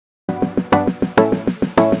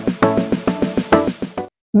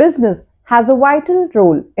Business has a vital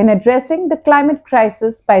role in addressing the climate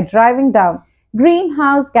crisis by driving down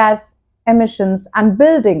greenhouse gas emissions and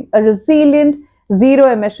building a resilient zero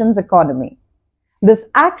emissions economy. This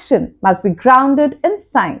action must be grounded in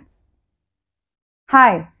science.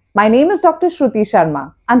 Hi, my name is Dr. Shruti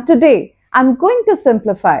Sharma, and today I'm going to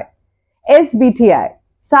simplify SBTI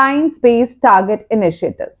Science-Based Target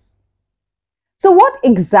Initiatives. So, what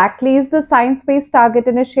exactly is the Science-Based Target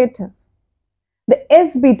Initiative? The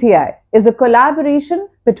SBTI is a collaboration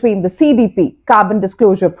between the CDP, Carbon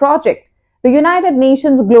Disclosure Project, the United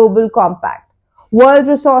Nations Global Compact, World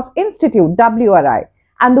Resource Institute (WRI),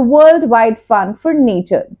 and the Worldwide Fund for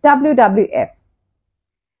Nature (WWF).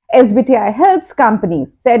 SBTI helps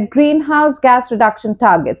companies set greenhouse gas reduction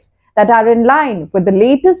targets that are in line with the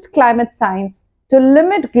latest climate science to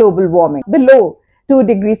limit global warming below 2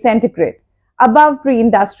 degrees centigrade, above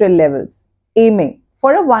pre-industrial levels, aiming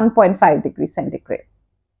for a 1.5 degrees centigrade.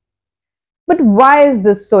 But why is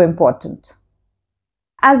this so important?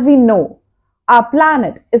 As we know, our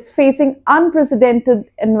planet is facing unprecedented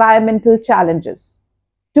environmental challenges.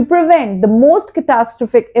 To prevent the most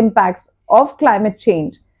catastrophic impacts of climate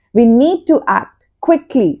change, we need to act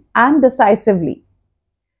quickly and decisively.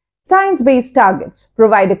 Science-based targets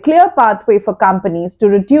provide a clear pathway for companies to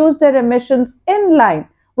reduce their emissions in line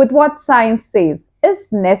with what science says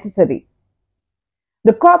is necessary.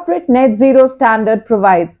 The corporate net zero standard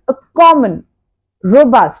provides a common,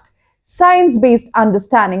 robust, science-based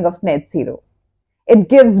understanding of net zero. It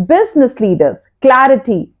gives business leaders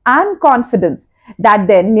clarity and confidence that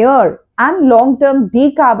their near and long-term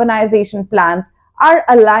decarbonization plans are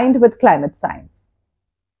aligned with climate science.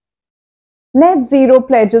 Net zero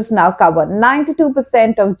pledges now cover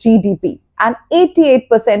 92% of GDP and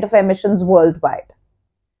 88% of emissions worldwide.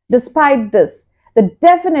 Despite this, the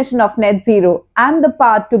definition of net zero and the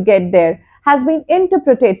path to get there has been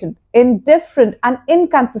interpreted in different and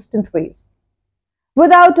inconsistent ways.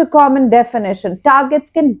 Without a common definition, targets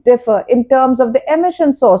can differ in terms of the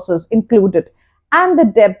emission sources included and the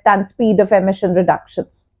depth and speed of emission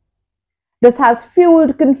reductions. This has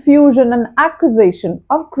fueled confusion and accusation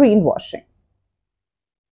of greenwashing.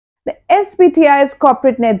 The SBTI's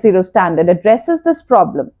corporate net zero standard addresses this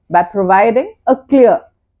problem by providing a clear,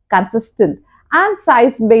 consistent, and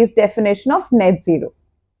science-based definition of net zero.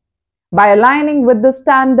 By aligning with the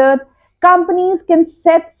standard, companies can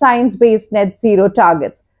set science-based net zero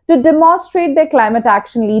targets to demonstrate their climate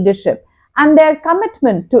action leadership and their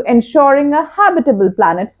commitment to ensuring a habitable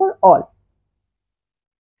planet for all.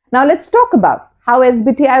 Now let's talk about how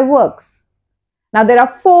SBTI works. Now there are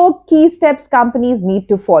 4 key steps companies need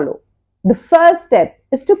to follow. The first step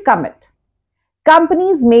is to commit.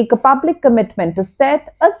 Companies make a public commitment to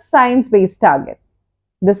set a science-based target.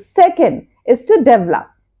 The second is to develop.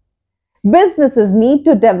 Businesses need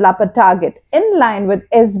to develop a target in line with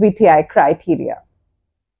SBTI criteria.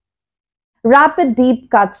 Rapid deep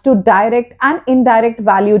cuts to direct and indirect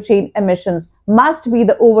value chain emissions must be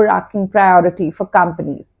the overarching priority for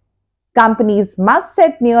companies. Companies must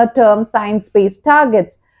set near-term science-based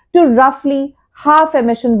targets to roughly half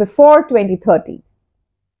emission before 2030.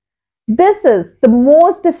 This is the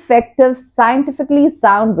most effective, scientifically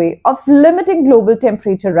sound way of limiting global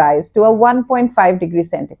temperature rise to a 1.5 degree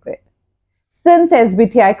centigrade. Since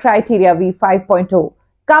SBTI criteria v5.0,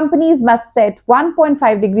 companies must set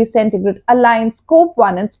 1.5 degree centigrade aligned Scope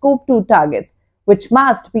 1 and Scope 2 targets, which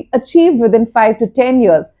must be achieved within 5 to 10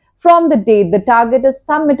 years from the date the target is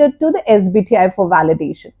submitted to the SBTI for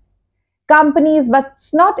validation. Companies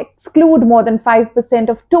must not exclude more than 5%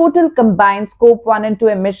 of total combined Scope 1 and 2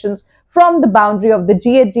 emissions from the boundary of the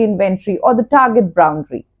GHG inventory or the target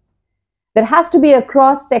boundary. There has to be a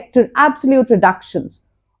cross-sector absolute reductions.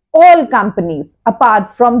 All companies,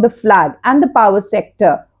 apart from the flag and the power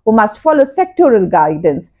sector, who must follow sectoral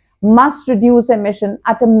guidance, must reduce emission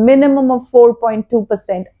at a minimum of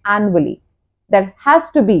 4.2% annually. There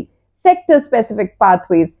has to be sector-specific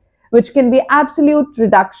pathways which can be absolute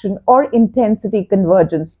reduction or intensity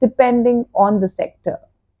convergence depending on the sector.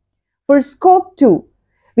 For Scope 2,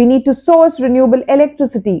 we need to source renewable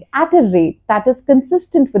electricity at a rate that is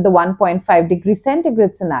consistent with the 1.5 degree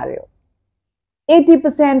centigrade scenario.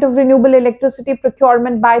 80% of renewable electricity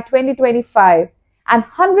procurement by 2025 and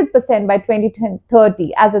 100% by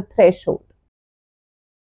 2030 as a threshold.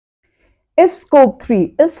 If Scope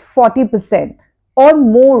 3 is 40% or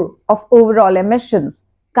more of overall emissions,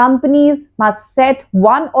 companies must set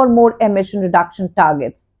 1 or more emission reduction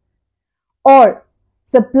targets or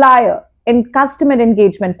supplier and customer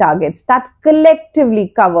engagement targets that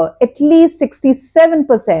collectively cover at least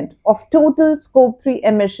 67% of total Scope 3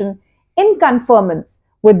 emission in conformance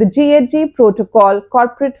with the GHG protocol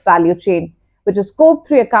corporate value chain, which is Scope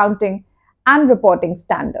 3 accounting and reporting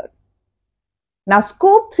standard. Now,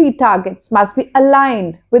 Scope 3 targets must be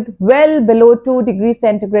aligned with well below 2 degrees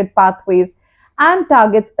centigrade pathways and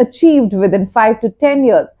targets achieved within 5 to 10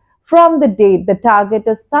 years from the date the target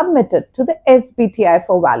is submitted to the SBTI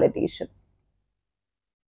for validation.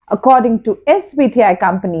 According to SBTI,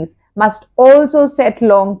 companies must also set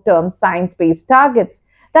long-term science-based targets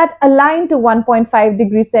that align to 1.5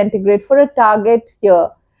 degrees centigrade for a target year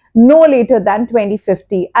no later than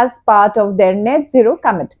 2050 as part of their net zero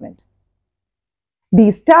commitment.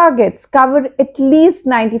 These targets cover at least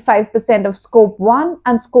 95% of Scope 1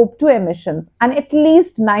 and Scope 2 emissions and at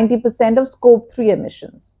least 90% of Scope 3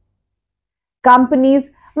 emissions.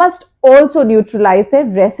 Companies must also neutralize their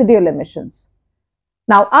residual emissions.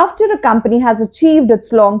 Now, after a company has achieved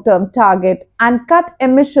its long-term target and cut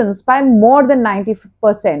emissions by more than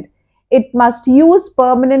 90%, it must use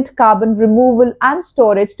permanent carbon removal and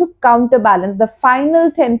storage to counterbalance the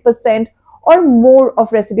final 10% or more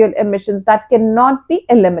of residual emissions that cannot be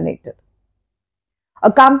eliminated.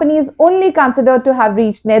 A company is only considered to have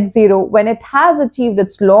reached net zero when it has achieved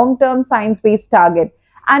its long-term science-based target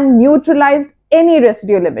and neutralized any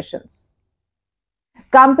residual emissions.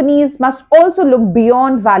 Companies must also look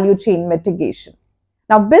beyond value chain mitigation.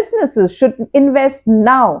 Now, businesses should invest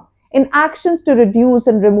now in actions to reduce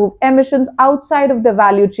and remove emissions outside of the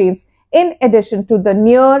value chains in addition to the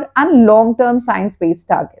near and long-term science-based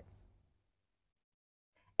targets.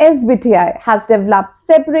 SBTI has developed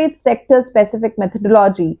separate sector-specific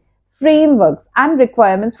methodology, frameworks and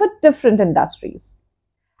requirements for different industries.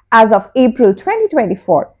 As of April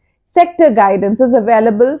 2024, sector guidance is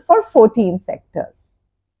available for 14 sectors.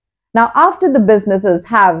 Now, after the businesses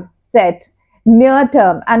have set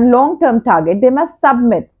near-term and long-term target, they must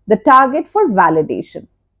submit the target for validation.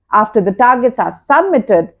 After the targets are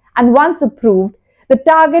submitted and once approved, the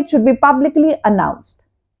target should be publicly announced.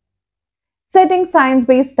 Setting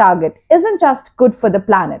science-based target isn't just good for the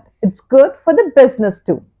planet, it's good for the business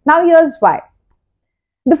too. Now, here's why.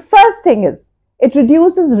 The first thing is, it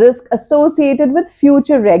reduces risk associated with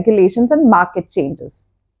future regulations and market changes.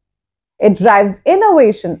 It drives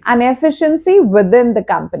innovation and efficiency within the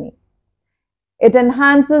company. It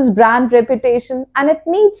enhances brand reputation and it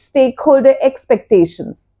meets stakeholder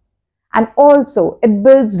expectations. And also, it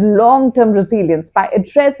builds long-term resilience by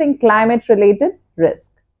addressing climate-related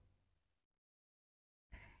risk.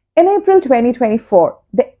 In April 2024,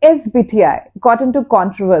 the SBTI got into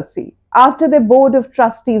controversy after the Board of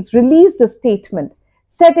Trustees released a statement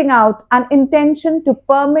setting out an intention to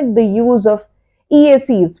permit the use of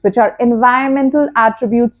EACs, which are Environmental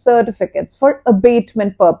Attribute Certificates, for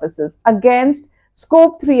abatement purposes against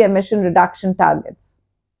Scope 3 emission reduction targets.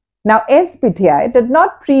 Now, SBTI did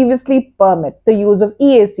not previously permit the use of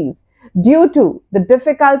EACs due to the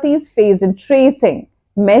difficulties faced in tracing,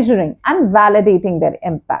 measuring, and validating their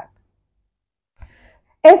impact.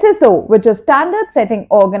 SSO, which is standard setting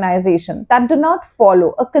organization that do not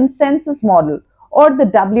follow a consensus model or the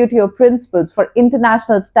WTO principles for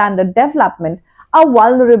international standard development, are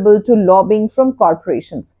vulnerable to lobbying from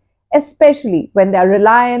corporations, especially when they are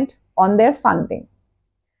reliant on their funding.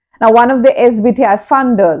 Now, one of the SBTI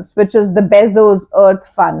funders, which is the Bezos Earth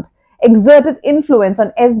Fund, exerted influence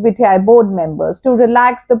on SBTI board members to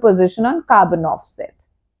relax the position on carbon offset.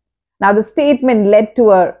 Now, the statement led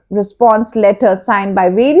to a response letter signed by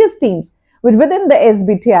various teams within the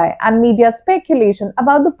SBTI and media speculation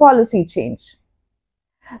about the policy change.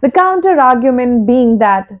 The counter-argument being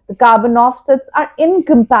that the carbon offsets are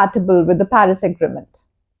incompatible with the Paris Agreement.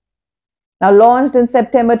 Now, launched in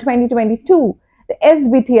September 2022, the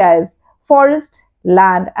SBTI's Forest,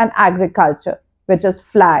 Land and Agriculture, which is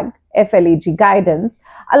FLAG guidance,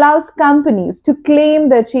 allows companies to claim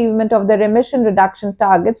the achievement of their emission reduction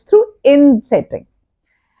targets through insetting,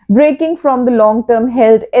 breaking from the long-term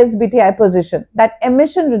held SBTI position that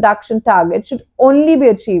emission reduction targets should only be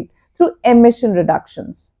achieved through emission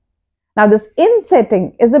reductions. Now, this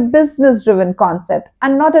insetting is a business-driven concept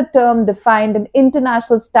and not a term defined in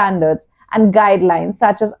international standards and guidelines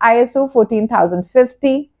such as ISO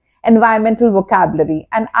 14050, Environmental Vocabulary,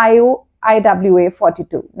 and IWA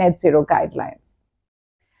 42, Net Zero Guidelines.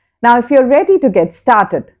 Now, if you're ready to get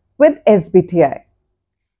started with SBTI,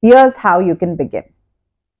 here's how you can begin.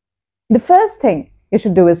 The first thing you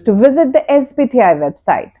should do is to visit the SBTI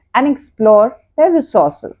website and explore their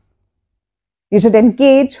resources. You should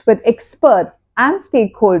engage with experts and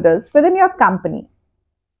stakeholders within your company.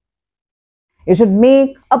 You should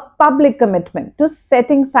make a public commitment to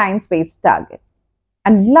setting science-based targets.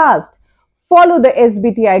 And last, follow the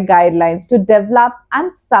SBTI guidelines to develop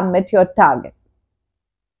and submit your target.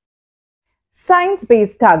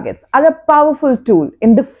 Science-based targets are a powerful tool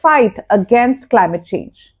in the fight against climate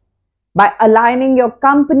change. By aligning your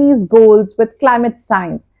company's goals with climate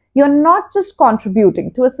science, you're not just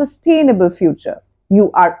contributing to a sustainable future,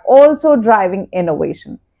 you are also driving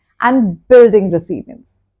innovation and building resilience.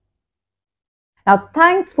 Now,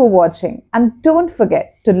 thanks for watching, and don't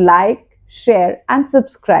forget to like, share, and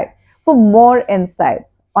subscribe for more insights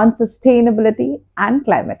on sustainability and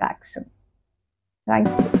climate action. Thank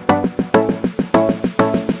you.